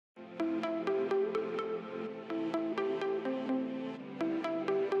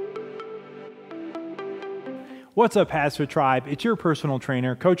What's up, HASfit Tribe? It's your personal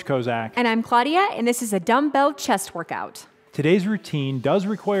trainer, Coach Kozak. And I'm Claudia, and this is a dumbbell chest workout. Today's routine does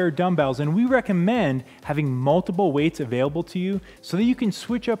require dumbbells, and we recommend having multiple weights available to you so that you can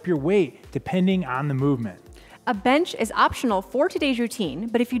switch up your weight depending on the movement. A bench is optional for today's routine,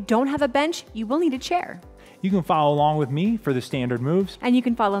 but if you don't have a bench, you will need a chair. You can follow along with me for the standard moves. And you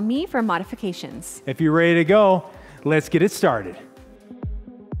can follow me for modifications. If you're ready to go, let's get it started.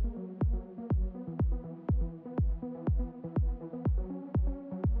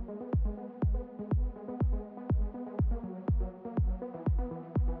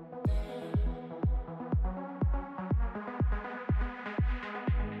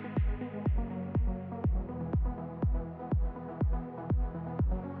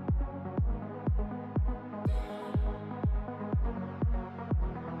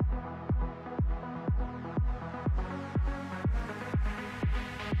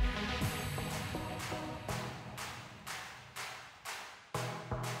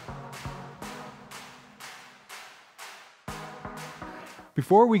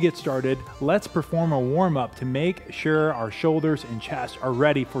 Before we get started, let's perform a warm-up to make sure our shoulders and chest are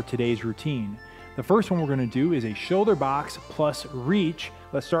ready for today's routine. The first one we're going to do is a shoulder box plus reach.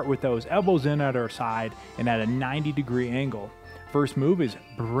 Let's start with those elbows in at our side and at a 90-degree angle. First move is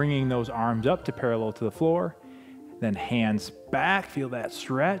bringing those arms up to parallel to the floor, then hands back, feel that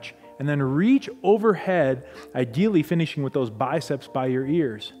stretch, and then reach overhead, ideally finishing with those biceps by your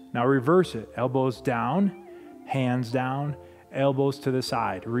ears. Now reverse it, elbows down, hands down, elbows to the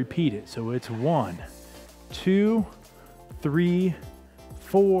side. Repeat it. So it's 1, 2, 3,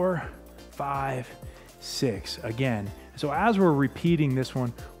 4, 5, 6. Again. So as we're repeating this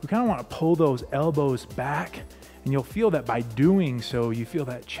one, we kind of want to pull those elbows back, and you'll feel that by doing so, you feel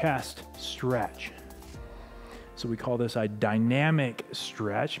that chest stretch. So we call this a dynamic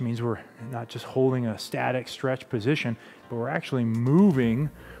stretch. It means we're not just holding a static stretch position, but we're actually moving,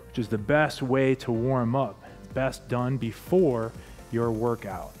 which is the best way to warm up. Best done before your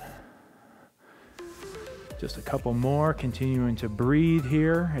workout. Just a couple more, continuing to breathe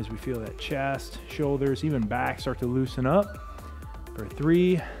here as we feel that chest, shoulders, even back start to loosen up. For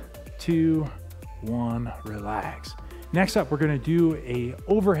 3, 2, 1, relax. Next up, we're gonna do a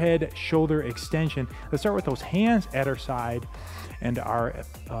overhead shoulder extension. Let's start with those hands at our side and our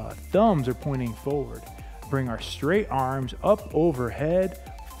thumbs are pointing forward. Bring our straight arms up overhead,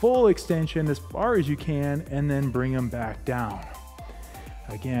 full extension as far as you can, and then bring them back down.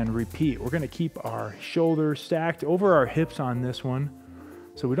 Again, repeat. We're gonna keep our shoulders stacked over our hips on this one,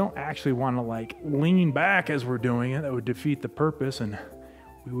 so we don't actually wanna like lean back as we're doing it. That would defeat the purpose and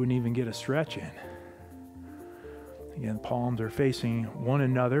we wouldn't even get a stretch in. Again, palms are facing one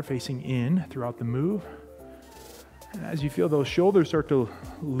another, facing in throughout the move. And as you feel those shoulders start to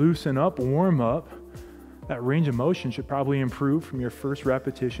loosen up, warm up, that range of motion should probably improve from your first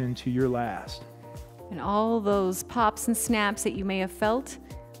repetition to your last. And all those pops and snaps that you may have felt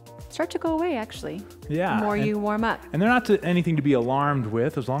start to go away, actually. Yeah. The more you warm up. And they're not anything to be alarmed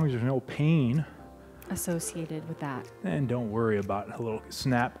with, as long as there's no pain associated with that. And don't worry about a little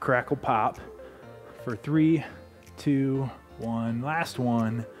snap, crackle, pop. For 3, 2, 1, last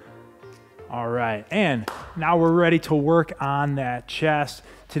one. All right, and now we're ready to work on that chest.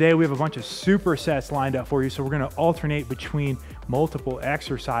 Today we have a bunch of supersets lined up for you, so we're gonna alternate between multiple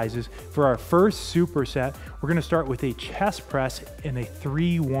exercises. For our first superset, we're gonna start with a chest press in a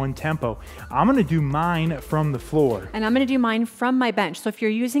 3-1 tempo. I'm gonna do mine from the floor. And I'm gonna do mine from my bench. So if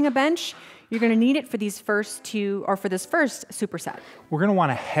you're using a bench, you're gonna need it for these first two, or for this first superset. We're gonna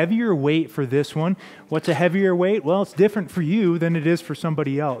want a heavier weight for this one. What's a heavier weight? Well, it's different for you than it is for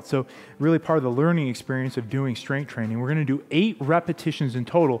somebody else. So really part of the learning experience of doing strength training. We're gonna do 8 repetitions in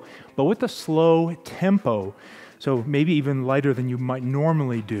total, but with a slow tempo. So maybe even lighter than you might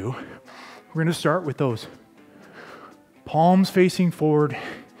normally do. We're gonna start with those palms facing forward,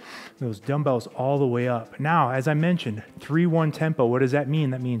 those dumbbells all the way up. Now, as I mentioned, 3-1 tempo. What does that mean?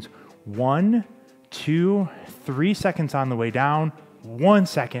 That means 1, 2, 3 seconds on the way down, 1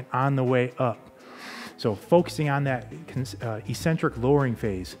 second on the way up. So focusing on that eccentric lowering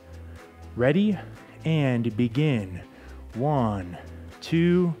phase. Ready and begin. 1,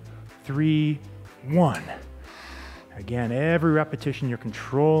 2, 3, 1. Again, every repetition you're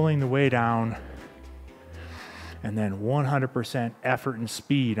controlling the way down, and then 100% effort and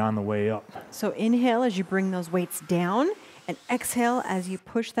speed on the way up. So inhale as you bring those weights down, and exhale as you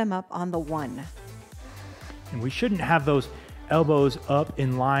push them up on the 1. And we shouldn't have those elbows up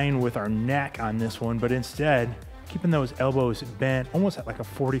in line with our neck on this one, but instead, keeping those elbows bent almost at like a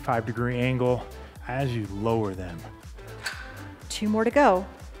 45-degree angle as you lower them. 2 more to go.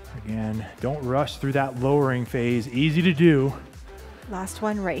 Again, don't rush through that lowering phase. Easy to do. Last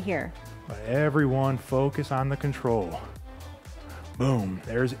one right here. But everyone focus on the control. Boom,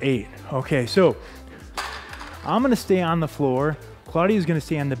 there's 8. Okay, so I'm gonna stay on the floor. Claudia's gonna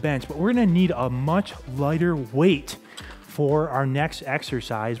stay on the bench, but we're gonna need a much lighter weight for our next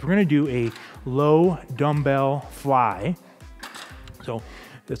exercise. We're gonna do a low dumbbell fly. So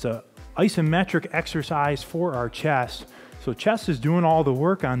it's a isometric exercise for our chest. So chest is doing all the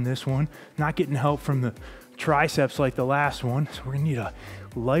work on this one, not getting help from the triceps like the last one. So we're gonna need a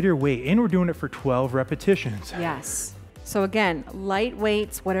lighter weight, and we're doing it for 12 repetitions. Yes. So again, light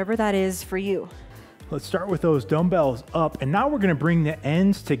weights, whatever that is for you. Let's start with those dumbbells up, and now we're gonna bring the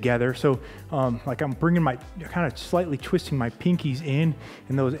ends together. So like I'm bringing kind of slightly twisting my pinkies in,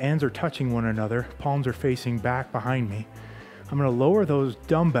 and those ends are touching one another. Palms are facing back behind me. I'm gonna lower those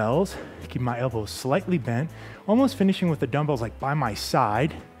dumbbells, keep my elbows slightly bent, almost finishing with the dumbbells like by my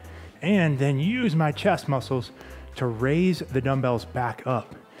side, and then use my chest muscles to raise the dumbbells back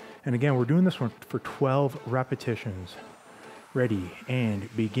up. And again, we're doing this one for 12 repetitions. Ready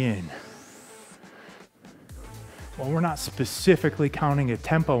and begin. Well, we're not specifically counting a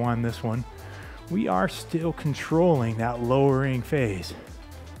tempo on this one. We are still controlling that lowering phase.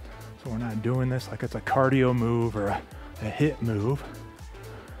 So we're not doing this like it's a cardio move or a hip move.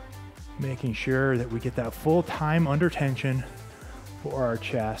 Making sure that we get that full time under tension for our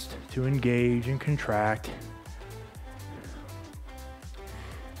chest to engage and contract.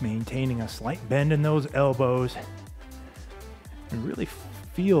 Maintaining a slight bend in those elbows. And really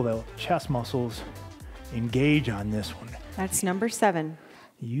feel the chest muscles engage on this one. That's number 7.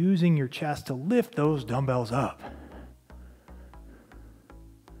 Using your chest to lift those dumbbells up.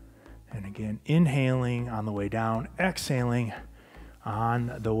 And again, inhaling on the way down, exhaling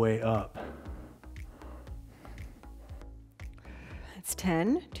on the way up. That's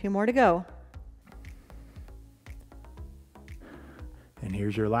 10. 2 more to go. And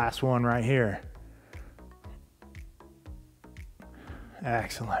here's your last one right here.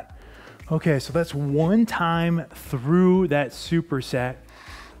 Excellent. Okay, so that's one time through that superset.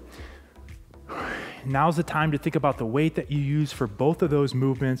 Now's the time to think about the weight that you use for both of those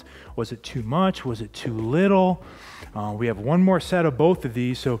movements. Was it too much? Was it too little? We have one more set of both of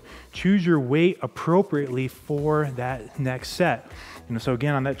these, so choose your weight appropriately for that next set. So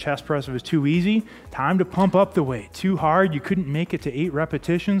again, on that chest press, if it was too easy, time to pump up the weight. Too hard, you couldn't make it to 8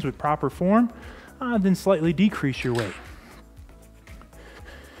 repetitions with proper form, then slightly decrease your weight.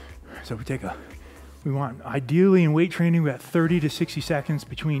 So we want, ideally in weight training, we got 30 to 60 seconds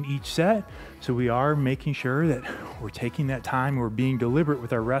between each set. So we are making sure that we're taking that time, we're being deliberate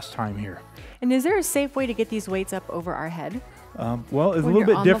with our rest time here. And is there a safe way to get these weights up over our head? Well, it's a little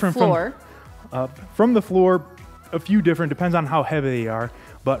bit different from the floor. A few different, depends on how heavy they are.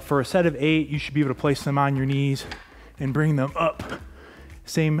 But for a set of 8, you should be able to place them on your knees and bring them up.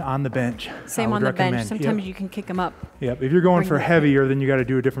 Same on the bench. Same on the bench. Sometimes you can kick them up. Yep, if you're going for heavier, then you got to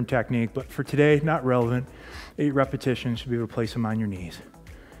do a different technique. But for today, not relevant. 8 repetitions, should be able to place them on your knees.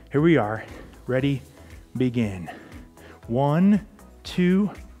 Here we are. Ready, begin. 1,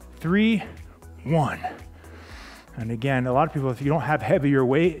 2, 3, 1. And again, a lot of people, if you don't have heavier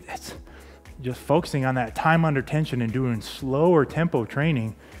weight, it's just focusing on that time under tension and doing slower tempo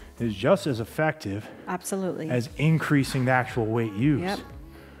training is just as effective. Absolutely. As increasing the actual weight used. Yep.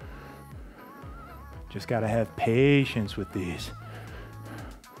 Just got to have patience with these.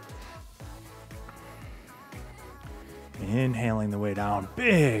 Inhaling the way down,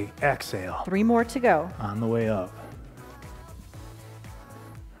 big exhale. 3 more to go. On the way up.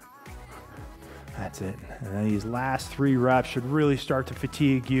 That's it. And then these last 3 reps should really start to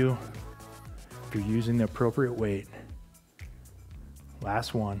fatigue you if you're using the appropriate weight.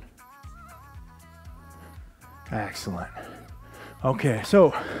 Last one. Excellent. Okay,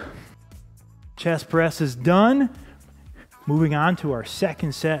 so chest press is done. Moving on to our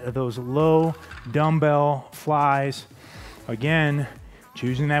second set of those low dumbbell flies. Again,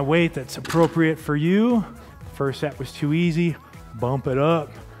 choosing that weight that's appropriate for you. First set was too easy, bump it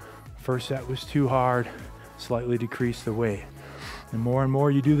up. First set was too hard, slightly decrease the weight. The more and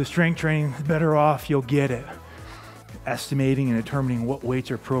more you do the strength training, the better off you'll get it. Estimating and determining what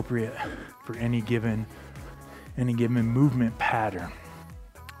weights are appropriate for any given movement pattern.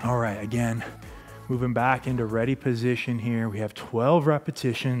 All right, again, moving back into ready position here. We have 12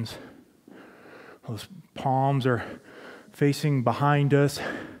 repetitions. Those palms are facing behind us.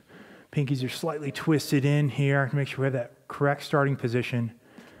 Pinkies are slightly twisted in here to make sure we have that correct starting position.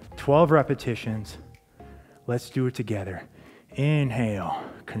 12 repetitions. Let's do it together. Inhale,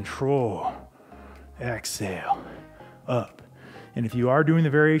 control, exhale, up. And if you are doing the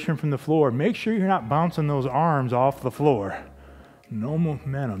variation from the floor, make sure you're not bouncing those arms off the floor. No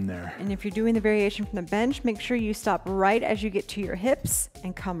momentum there. And if you're doing the variation from the bench, make sure you stop right as you get to your hips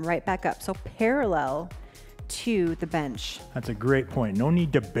and come right back up. So parallel to the bench. That's a great point. No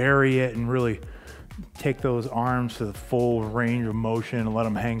need to bury it and really take those arms to the full range of motion and let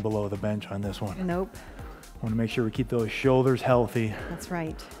them hang below the bench on this one. Nope. Want to make sure we keep those shoulders healthy. That's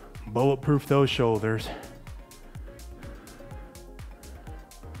right. Bulletproof those shoulders.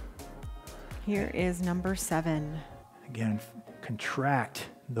 Here is number 7. Again, contract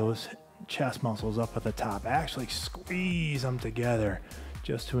those chest muscles up at the top. Actually squeeze them together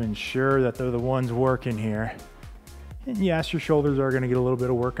just to ensure that they're the ones working here. And yes, your shoulders are going to get a little bit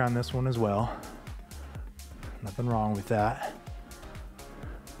of work on this one as well. Nothing wrong with that.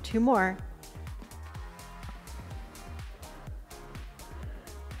 2 more.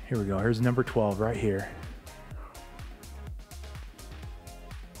 Here we go. Here's number 12 right here.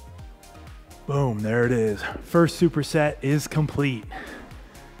 Boom, there it is. First superset is complete.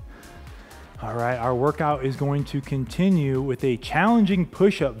 All right, our workout is going to continue with a challenging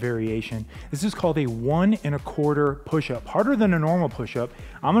push-up variation. This is called a 1 1/4 push-up, harder than a normal push-up.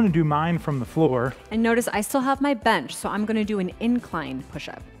 I'm gonna do mine from the floor. And notice I still have my bench, so I'm gonna do an incline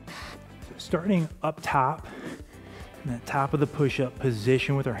push-up. So starting up top, in that top of the push-up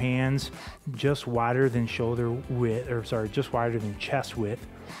position with our hands just wider than shoulder width, or sorry, just wider than chest width.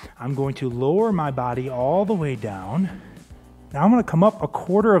 I'm going to lower my body all the way down. Now I'm gonna come up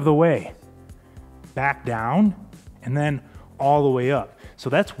 1/4 of the way, back down, and then all the way up. So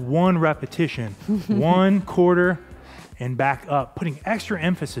that's 1 repetition, 1/4 and back up, putting extra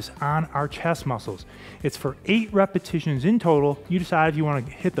emphasis on our chest muscles. It's for 8 repetitions in total. You decide if you want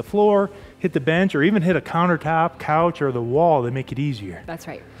to hit the floor, hit the bench, or even hit a countertop, couch, or the wall to make it easier. That's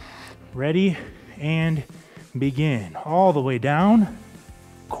right. Ready and begin. All the way down,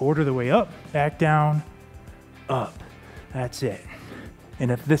 1/4 of the way up, back down, up. That's it.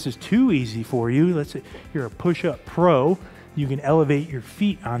 And if this is too easy for you, let's say you're a push-up pro, you can elevate your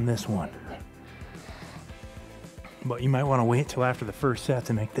feet on this one. But you might want to wait till after the first set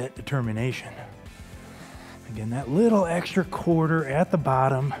to make that determination. Again, that little extra 1/4 at the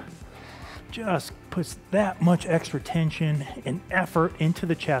bottom just puts that much extra tension and effort into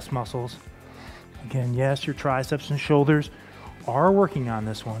the chest muscles. Again, yes, your triceps and shoulders are working on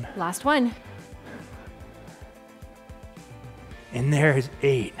this one. Last one. And there's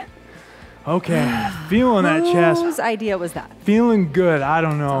 8. Okay, feeling that chest. Whose idea was that? Feeling good. I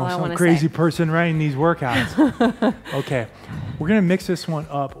don't know, all I some wanna crazy say. person writing these workouts. Okay, we're gonna mix this one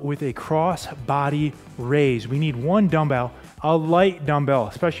up with a cross body raise. We need 1 dumbbell, a light dumbbell,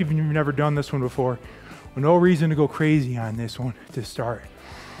 especially if you've never done this one before. No reason to go crazy on this one to start.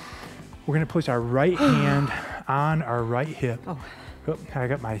 We're gonna place our right hand on our right hip. Oh, I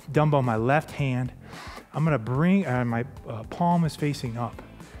got my dumbbell in my left hand. I'm gonna bring, my palm is facing up.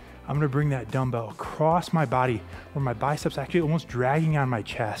 I'm gonna bring that dumbbell across my body where my biceps actually almost dragging on my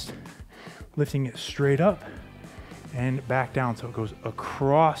chest, lifting it straight up and back down so it goes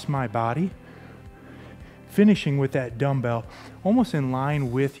across my body, finishing with that dumbbell almost in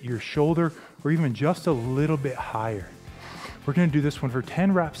line with your shoulder or even just a little bit higher. We're gonna do this one for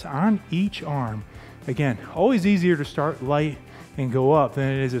 10 reps on each arm. Again, always easier to start light and go up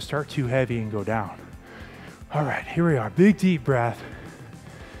than it is to start too heavy and go down. All right, here we are, big deep breath.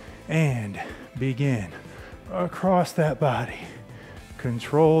 And begin across that body.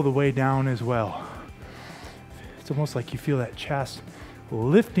 Control the way down as well. It's almost like you feel that chest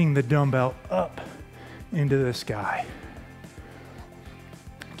lifting the dumbbell up into the sky.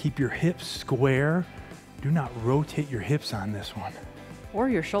 Keep your hips square. Do not rotate your hips on this one. Or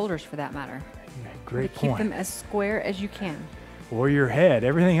your shoulders for that matter. Great Keep point. them as square as you can. Or your head.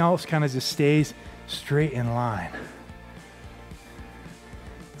 Everything else kind of just stays straight in line.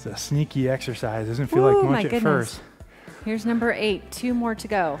 It's a sneaky exercise. Doesn't feel like much at first. Here's number 8. 2 more to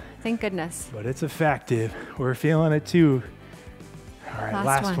go. Thank goodness. But it's effective. We're feeling it too. All right,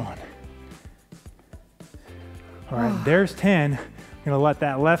 last one. All right, there's 10. I'm gonna let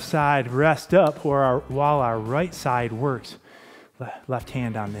that left side rest up while our right side works. Left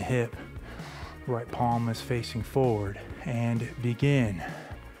hand on the hip. Right palm is facing forward. And begin.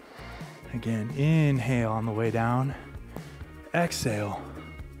 Again, inhale on the way down. Exhale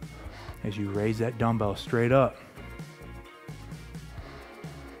as you raise that dumbbell straight up.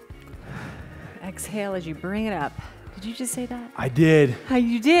 Exhale as you bring it up. Did you just say that? I did.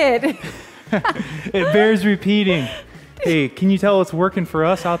 You did. It bears repeating. Hey, can you tell it's working for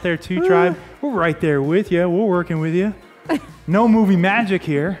us out there too, tribe? We're right there with you. We're working with you. No movie magic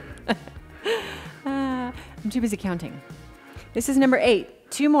here. I'm too busy counting. This is number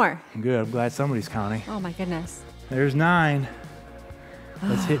 8. 2 more. Good, I'm glad somebody's counting. Oh my goodness. There's 9.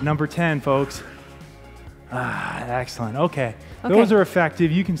 Let's hit number 10, folks. Excellent. Okay. Those are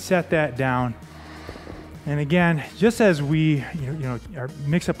effective. You can set that down. And again, just as we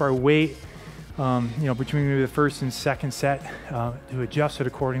mix up our weight, between maybe the first and second set to adjust it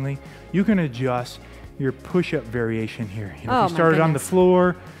accordingly, you can adjust your push-up variation here. If you started on the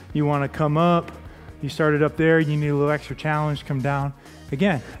floor, you want to come up. You started up there, you need a little extra challenge, come down.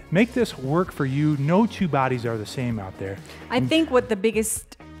 Again, make this work for you. No two bodies are the same out there. I think what the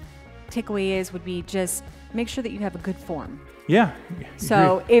biggest takeaway would be just make sure that you have a good form. Yeah.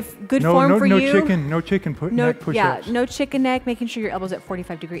 So if good form for you. No chicken neck push-ups. Yeah, no chicken neck, making sure your elbow's at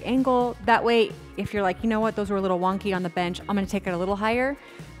 45-degree angle. That way, if you're like, you know what, those were a little wonky on the bench, I'm going to take it a little higher.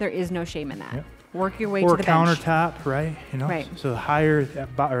 There is no shame in that. Yep. Work your way to the bench. Or countertop, right? Right. So the higher,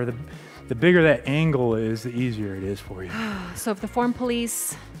 or the bigger that angle is, the easier it is for you. So if the form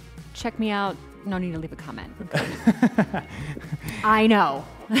police check me out, no need to leave a comment. I know.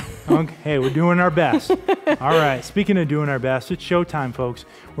 Okay, hey, we're doing our best. All right, speaking of doing our best, it's showtime, folks.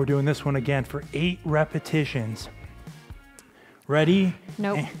 We're doing this one again for 8 repetitions. Ready?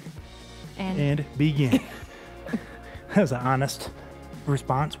 Nope. And begin. That was an honest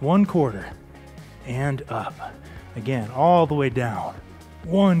response. 1/4 and up. Again, all the way down.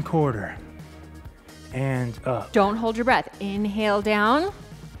 1/4 and up. Don't hold your breath. Inhale down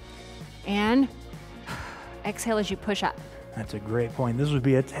and exhale as you push up. That's a great point. This would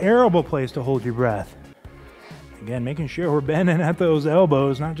be a terrible place to hold your breath. Again, making sure we're bending at those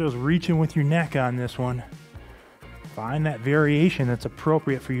elbows, not just reaching with your neck on this one. Find that variation that's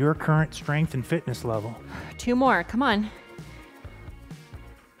appropriate for your current strength and fitness level. 2 more. Come on.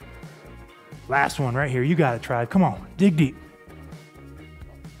 Last one right here. You got it, tribe. Come on. Dig deep.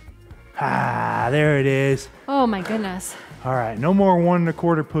 There it is. Oh my goodness. All right. No more 1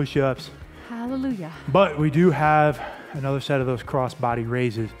 1/4 push-ups. Hallelujah. But we do have another set of those cross body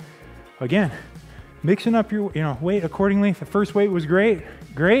raises. Again, mixing up your weight accordingly. If the first weight was great.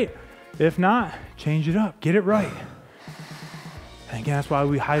 If not, change it up. Get it right. And again, that's why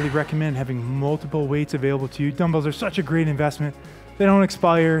we highly recommend having multiple weights available to you. Dumbbells are such a great investment. They don't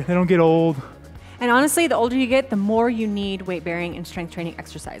expire. They don't get old. And honestly, the older you get, the more you need weight-bearing and strength training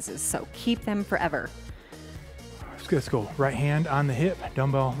exercises. So keep them forever. Let's go. Right hand on the hip,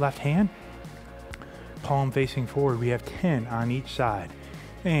 dumbbell left hand. Palm facing forward. We have 10 on each side.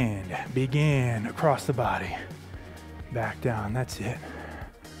 And begin across the body. Back down. That's it.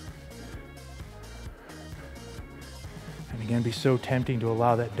 And again, be so tempting to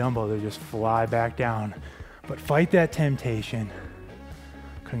allow that dumbbell to just fly back down. But fight that temptation.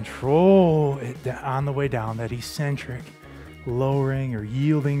 Control it on the way down, that eccentric, lowering or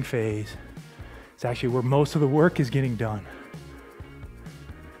yielding phase. It's actually where most of the work is getting done.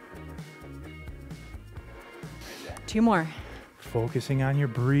 2 more. Focusing on your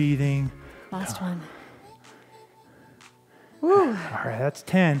breathing. Last one. Woo. All right, that's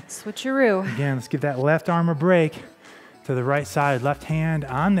 10. Switcheroo. Again, let's give that left arm a break to the right side. Left hand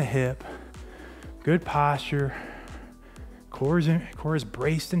on the hip. Good posture. Core is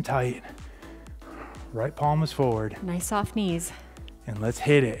braced and tight. Right palm is forward. Nice soft knees. And let's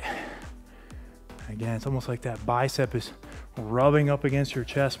hit it. Again, it's almost like that bicep is rubbing up against your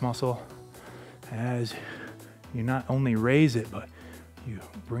chest muscle as you not only raise it, but you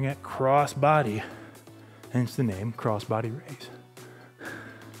bring it cross body, hence the name cross body raise.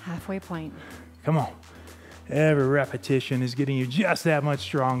 Halfway point. Come on. Every repetition is getting you just that much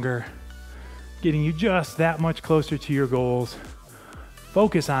stronger, getting you just that much closer to your goals.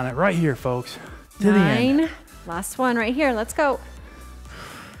 Focus on it right here, folks. To 9. the end. Last one right here. Let's go.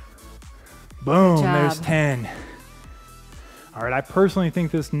 Boom, there's 10. All right, I personally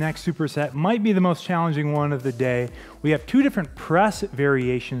think this next superset might be the most challenging one of the day. We have 2 different press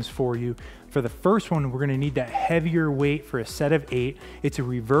variations for you. For the first one, we're gonna need that heavier weight for a set of 8. It's a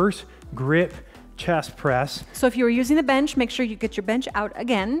reverse grip chest press. So if you were using the bench, make sure you get your bench out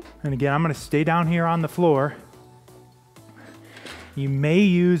again. And again, I'm gonna stay down here on the floor. You may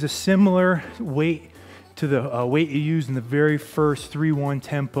use a similar weight to the weight you used in the very first 3-1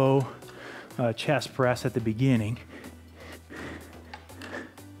 tempo chest press at the beginning.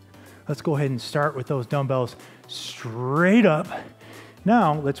 Let's go ahead and start with those dumbbells straight up.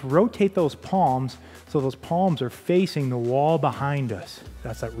 Now let's rotate those palms so those palms are facing the wall behind us.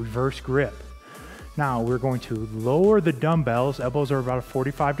 That's that reverse grip. Now we're going to lower the dumbbells, elbows are about a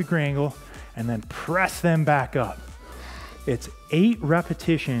 45-degree angle, and then press them back up. It's 8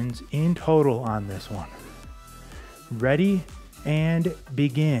 repetitions in total on this one. Ready and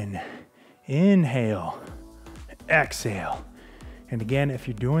begin. Inhale, exhale, And again, if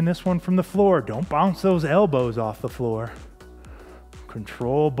you're doing this one from the floor, don't bounce those elbows off the floor.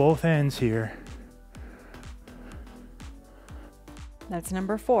 Control both ends here. That's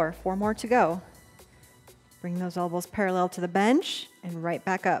number 4. 4 more to go. Bring those elbows parallel to the bench and right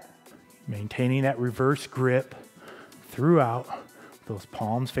back up. Maintaining that reverse grip throughout, those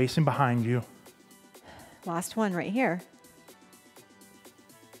palms facing behind you. Last one right here.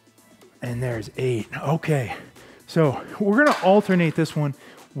 And there's 8. Okay, so we're gonna alternate this one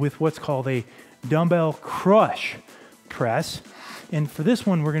with what's called a dumbbell crush press. And for this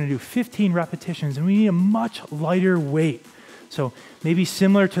one, we're gonna do 15 repetitions, and we need a much lighter weight. So maybe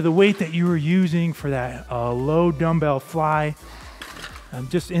similar to the weight that you were using for that low dumbbell fly,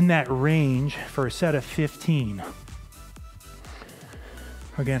 just in that range for a set of 15.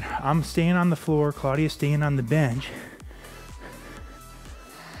 Again, I'm staying on the floor, Claudia's staying on the bench.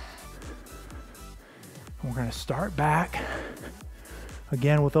 We're gonna start back,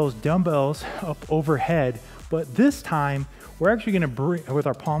 again, with those dumbbells up overhead, but this time, we're actually gonna bring, with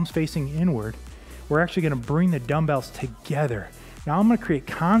our palms facing inward, we're actually gonna bring the dumbbells together. Now I'm gonna create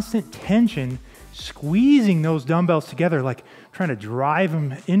constant tension, squeezing those dumbbells together, like trying to drive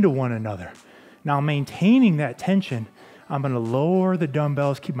them into one another. Now maintaining that tension, I'm gonna lower the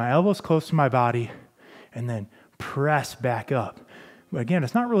dumbbells, keep my elbows close to my body, and then press back up. But again,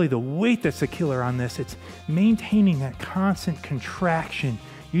 it's not really the weight that's the killer on this, it's maintaining that constant contraction,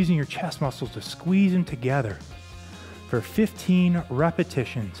 using your chest muscles to squeeze them together for 15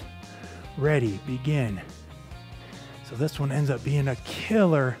 repetitions. Ready, begin. So this one ends up being a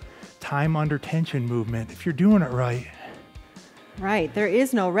killer time under tension movement if you're doing it right. Right, there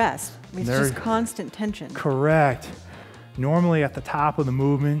is no rest. It's just constant tension. Correct. Normally at the top of the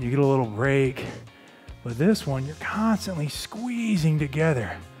movement, you get a little break. But this one, you're constantly squeezing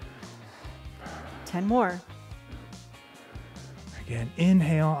together. 10 more. Again,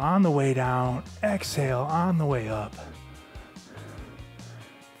 inhale on the way down, exhale on the way up.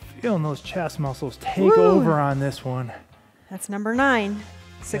 Feeling those chest muscles take over on this one. That's number 9.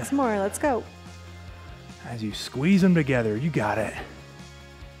 6 more, let's go. As you squeeze them together, you got it.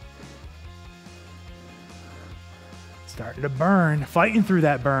 Starting to burn, fighting through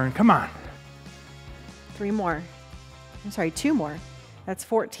that burn, come on. 3 more. I'm sorry, 2 more. That's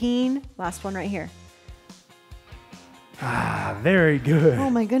 14. Last one right here. Ah, very good. Oh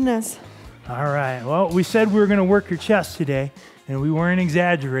my goodness. All right, well, we said we were gonna work your chest today, and we weren't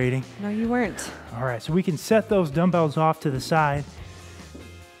exaggerating. No, you weren't. All right, so we can set those dumbbells off to the side.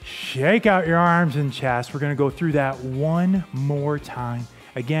 Shake out your arms and chest. We're gonna go through that one more time.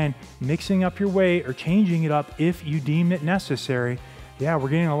 Again, mixing up your weight or changing it up if you deem it necessary. Yeah, we're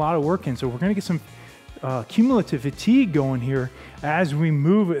getting a lot of work in, so we're gonna get some cumulative fatigue going here as we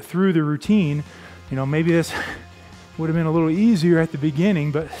move it through the routine. You know, maybe this would have been a little easier at the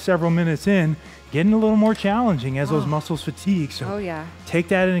beginning, but several minutes in, getting a little more challenging as those muscles fatigue. So take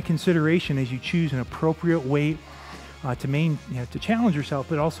that into consideration as you choose an appropriate weight to challenge yourself,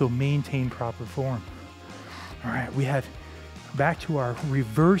 but also maintain proper form. All right, we have back to our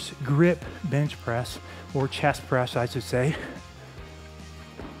reverse grip bench press, or chest press, I should say.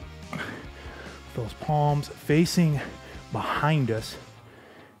 Those palms facing behind us.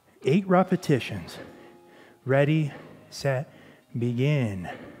 8 repetitions. Ready, set, begin.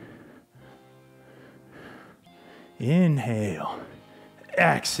 Inhale,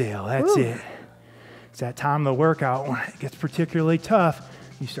 exhale, that's it. It's that time of the workout when it gets particularly tough.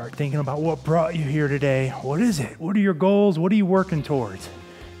 You start thinking about what brought you here today. What is it? What are your goals? What are you working towards?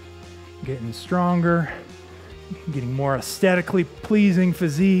 Getting stronger, getting more aesthetically pleasing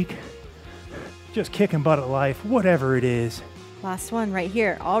physique, just kicking butt at life, whatever it is. Last one right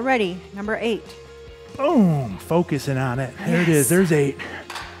here, already, number 8. Boom, focusing on it. There it is, there's 8.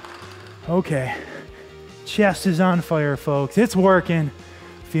 Okay, chest is on fire, folks. It's working,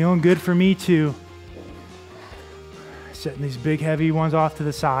 feeling good for me too. Setting these big heavy ones off to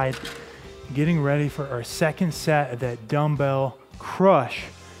the side, getting ready for our second set of that dumbbell crush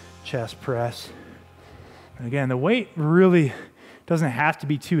chest press. And again, the weight really doesn't have to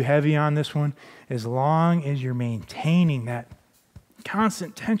be too heavy on this one, as long as you're maintaining that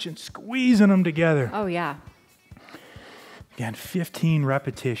constant tension, squeezing them together. Oh yeah. Again, 15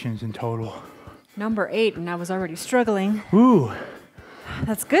 repetitions in total. Number 8, and I was already struggling. Ooh.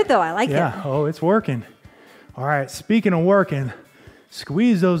 That's good though, I like it. Yeah, oh, it's working. All right, speaking of working,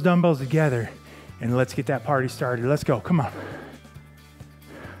 squeeze those dumbbells together and let's get that party started. Let's go, come on.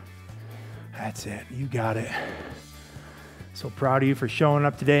 That's it, you got it. So proud of you for showing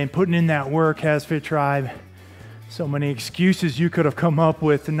up today and putting in that work, HASfit Tribe. So many excuses you could have come up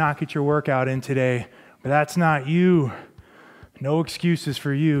with to not get your workout in today, but that's not you. No excuses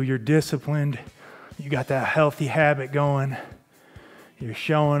for you. You're disciplined. You got that healthy habit going. You're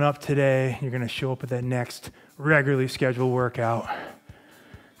showing up today. You're going to show up at that next regularly scheduled workout.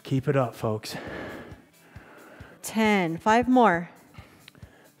 Keep it up, folks. 10, 5 more.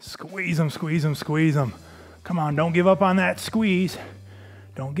 Squeeze them, squeeze them, squeeze them. Come on, don't give up on that squeeze.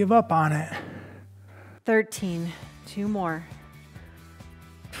 Don't give up on it. 13, 2 more.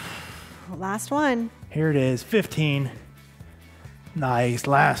 Last one. Here it is, 15. Nice,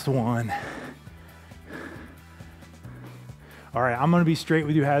 last one. All right, I'm gonna be straight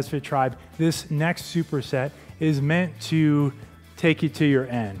with you, HASfit Tribe. This next superset is meant to take you to your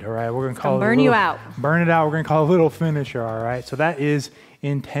end, all right? We're gonna call it burn you out. Burn it out, we're gonna call it a little finisher, all right? So that is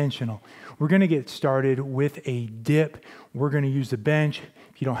intentional. We're gonna get started with a dip. We're gonna use the bench.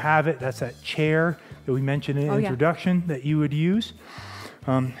 If you don't have it, that's that chair that we mentioned in the introduction that you would use.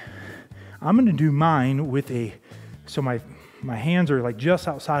 I'm gonna do mine with so my hands are like just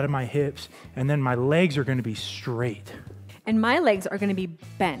outside of my hips, and then my legs are gonna be straight. And my legs are gonna be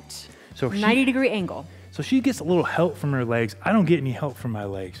bent. So 90-degree angle. So she gets a little help from her legs. I don't get any help from my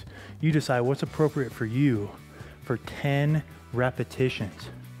legs. You decide what's appropriate for you for 10 repetitions.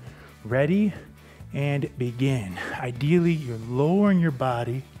 Ready? And begin. Ideally, you're lowering your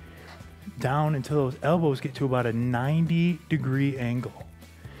body down until those elbows get to about a 90-degree angle.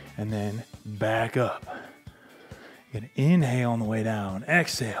 And then back up. You're gonna inhale on the way down,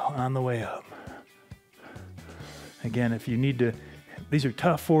 exhale on the way up. Again, if you need to, these are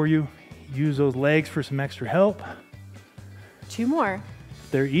tough for you, use those legs for some extra help. 2 more.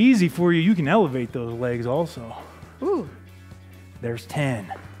 If they're easy for you, you can elevate those legs also. Ooh. There's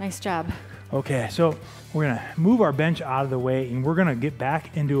 10. Nice job. Okay, so we're gonna move our bench out of the way and we're gonna get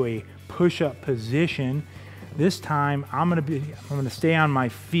back into a push-up position. This time, I'm gonna stay on my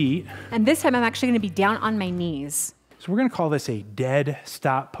feet. And this time I'm actually gonna be down on my knees. So we're gonna call this a dead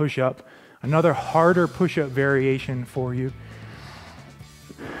stop push-up. Another harder push-up variation for you.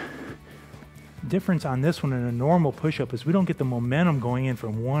 Difference on this one in a normal push-up is we don't get the momentum going in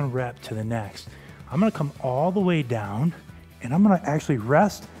from one rep to the next. I'm gonna come all the way down and I'm gonna actually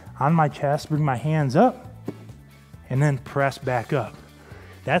rest on my chest, bring my hands up, and then press back up.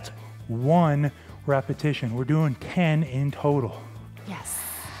 That's 1 repetition. We're doing 10 in total. Yes,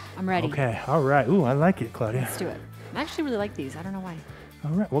 I'm ready. Okay, all right. Ooh, I like it, Claudia. Let's do it. I actually really like these. I don't know why.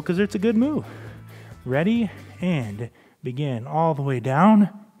 All right, well, because it's a good move. Ready, and begin. All the way down,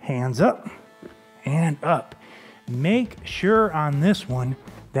 hands up, and up. Make sure on this one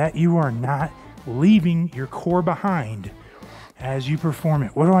that you are not leaving your core behind as you perform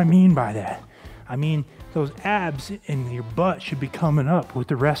it. What do I mean by that? I mean, those abs in your butt should be coming up with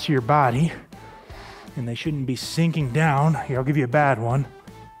the rest of your body, and they shouldn't be sinking down. Here, I'll give you a bad one.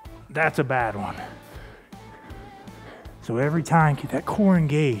 That's a bad one. So every time, keep that core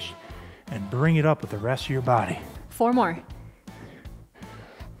engaged and bring it up with the rest of your body. 4 more.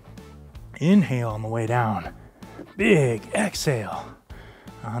 Inhale on the way down. Big exhale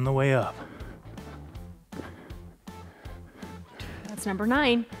on the way up. That's number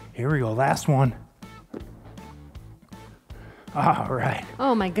 9. Here we go, last one. All right.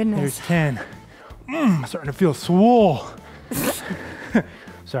 Oh my goodness. There's 10. Starting to feel swole.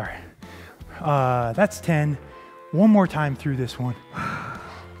 Sorry. That's 10. One more time through this one.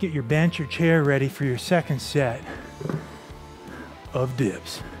 Get your bench or chair ready for your second set of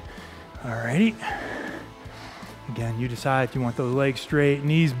dips. Alrighty. Again, you decide if you want those legs straight,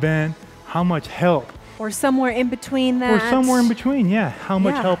 knees bent, how much help. Or somewhere in between that. Or somewhere in between, yeah. How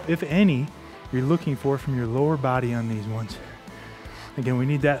much help, if any, you're looking for from your lower body on these ones. Again, we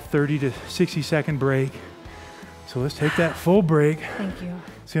need that 30 to 60 second break. So let's take that full break. Thank you.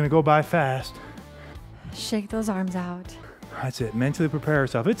 It's gonna go by fast. Shake those arms out. That's it, mentally prepare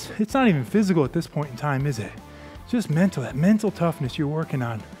yourself. It's not even physical at this point in time, is it? It's just mental, that mental toughness you're working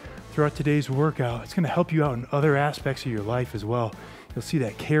on throughout today's workout. It's gonna help you out in other aspects of your life as well. You'll see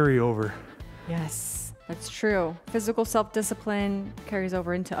that carry over. Yes, that's true. Physical self-discipline carries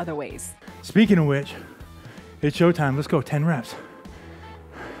over into other ways. Speaking of which, it's showtime. Let's go, 10 reps.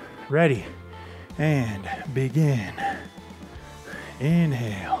 Ready, and begin.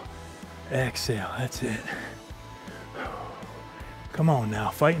 Inhale, exhale, that's it. Come on now,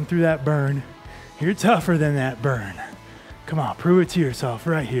 fighting through that burn. You're tougher than that burn. Come on, prove it to yourself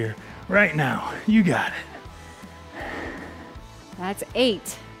right here, right now. You got it. That's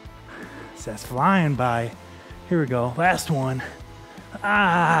 8. So that's flying by. Here we go, last one.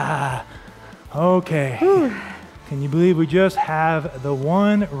 Okay. Whew. Can you believe we just have the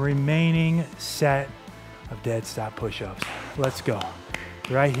one remaining set of dead stop push-ups? Let's go.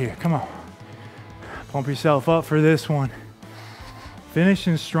 Right here, come on. Pump yourself up for this one.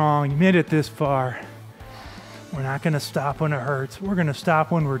 Finishing strong. You made it this far. We're not going to stop when it hurts. We're going to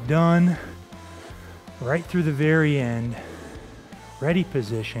stop when we're done. Right through the very end. Ready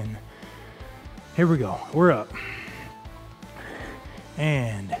position. Here we go. We're up.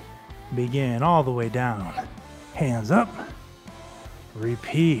 And begin all the way down. Hands up.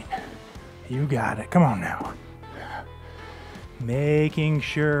 Repeat. You got it. Come on now. Making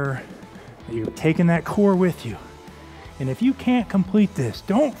sure that you're taking that core with you. And if you can't complete this,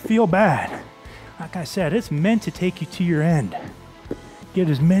 don't feel bad. Like I said, it's meant to take you to your end. Get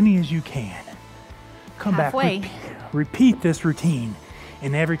as many as you can. Come Halfway. back, repeat this routine,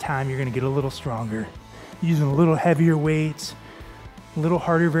 and every time you're gonna get a little stronger. Using a little heavier weights, a little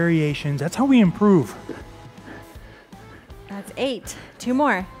harder variations. That's how we improve. That's 8. 2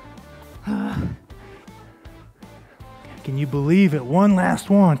 more. Can you believe it? One last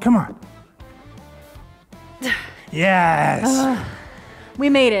one. Come on. Yes. We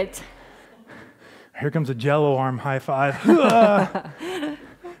made it. Here comes a Jello arm high five.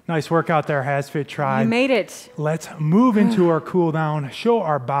 Nice workout there, HASfit tribe. You made it. Let's move into our cool down, show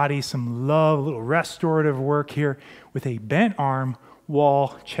our body some love, a little restorative work here with a bent arm,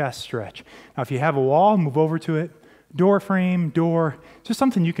 wall, chest stretch. Now, if you have a wall, move over to it. Door frame, door, just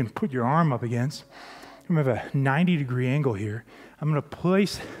something you can put your arm up against. I'm gonna have a 90-degree angle here. I'm gonna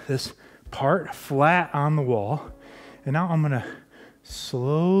place this part flat on the wall, and now I'm gonna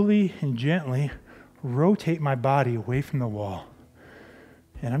slowly and gently rotate my body away from the wall.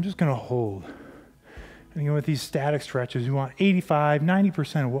 And I'm just gonna hold. And with these static stretches, we want 85,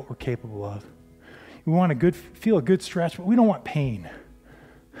 90% of what we're capable of. We want feel a good stretch, but we don't want pain.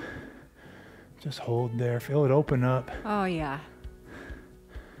 Just hold there, feel it open up. Oh yeah.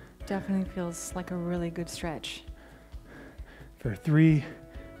 Definitely feels like a really good stretch. For 3,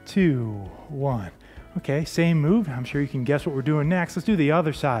 2, 1. Okay, same move. I'm sure you can guess what we're doing next. Let's do the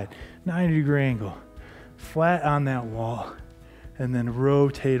other side. 90-degree angle. Flat on that wall. And then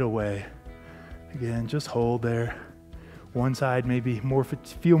rotate away. Again, just hold there. One side maybe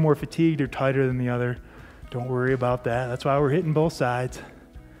feel more fatigued or tighter than the other. Don't worry about that. That's why we're hitting both sides.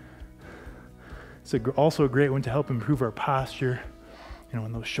 It's also a great one to help improve our posture. You know,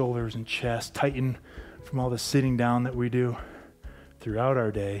 when those shoulders and chest tighten from all the sitting down that we do throughout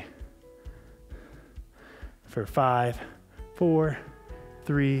our day. For 5, 4,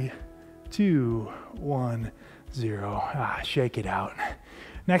 3, 2, 1, 0. Shake it out.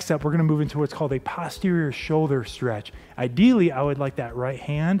 Next up, we're gonna move into what's called a posterior shoulder stretch. Ideally, I would like that right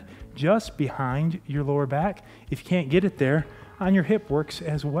hand just behind your lower back. If you can't get it there, on your hip works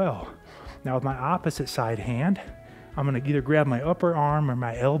as well. Now with my opposite side hand, I'm gonna either grab my upper arm or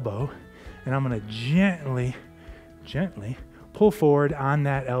my elbow, and I'm gonna gently pull forward on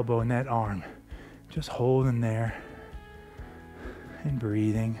that elbow and that arm. Just holding there and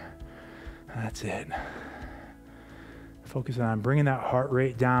breathing. That's it. Focusing on bringing that heart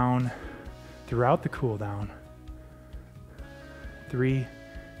rate down throughout the cool down. 3,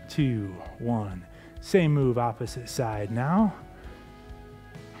 2, 1. Same move, opposite side now.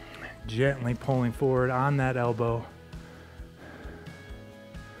 Gently pulling forward on that elbow.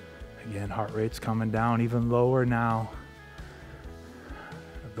 Again, heart rate's coming down even lower now.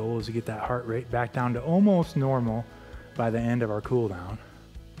 Our goal is to get that heart rate back down to almost normal by the end of our cool down.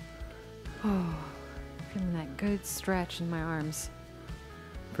 Oh, feeling that good stretch in my arms.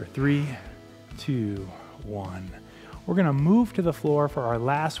 For 3, 2, 1. We're gonna move to the floor for our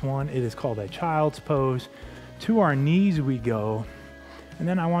last one. It is called a child's pose. To our knees we go. And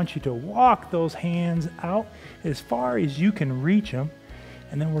then I want you to walk those hands out as far as you can reach them.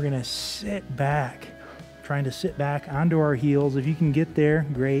 And then we're gonna sit back, trying to sit back onto our heels. If you can get there,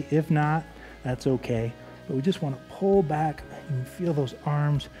 great. If not, that's okay. But we just wanna pull back. You can feel those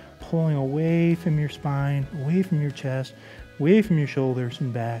arms pulling away from your spine, away from your chest, away from your shoulders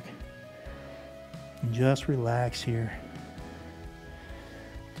and back. And just relax here.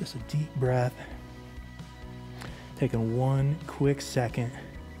 Just a deep breath. Taking one quick second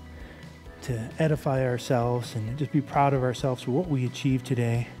to edify ourselves and just be proud of ourselves for what we achieved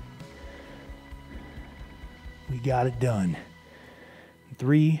today. We got it done.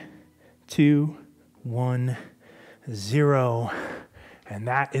 3, 2, 1, 0. And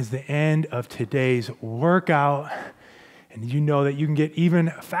that is the end of today's workout. And you know that you can get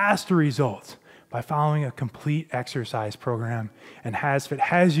even faster results by following a complete exercise program. And HASfit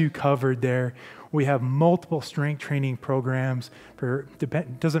has you covered there. We have multiple strength training programs.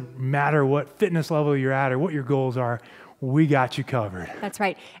 Doesn't matter what fitness level you're at or what your goals are, we got you covered. That's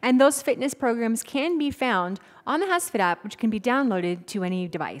right. And those fitness programs can be found on the HASfit app, which can be downloaded to any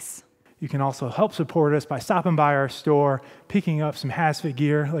device. You can also help support us by stopping by our store, picking up some HASfit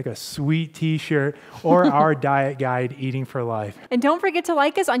gear like a sweet t-shirt or our diet guide, Eating for Life. And don't forget to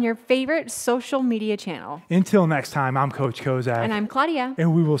like us on your favorite social media channel. Until next time, I'm Coach Kozak. And I'm Claudia.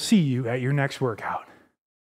 And we will see you at your next workout.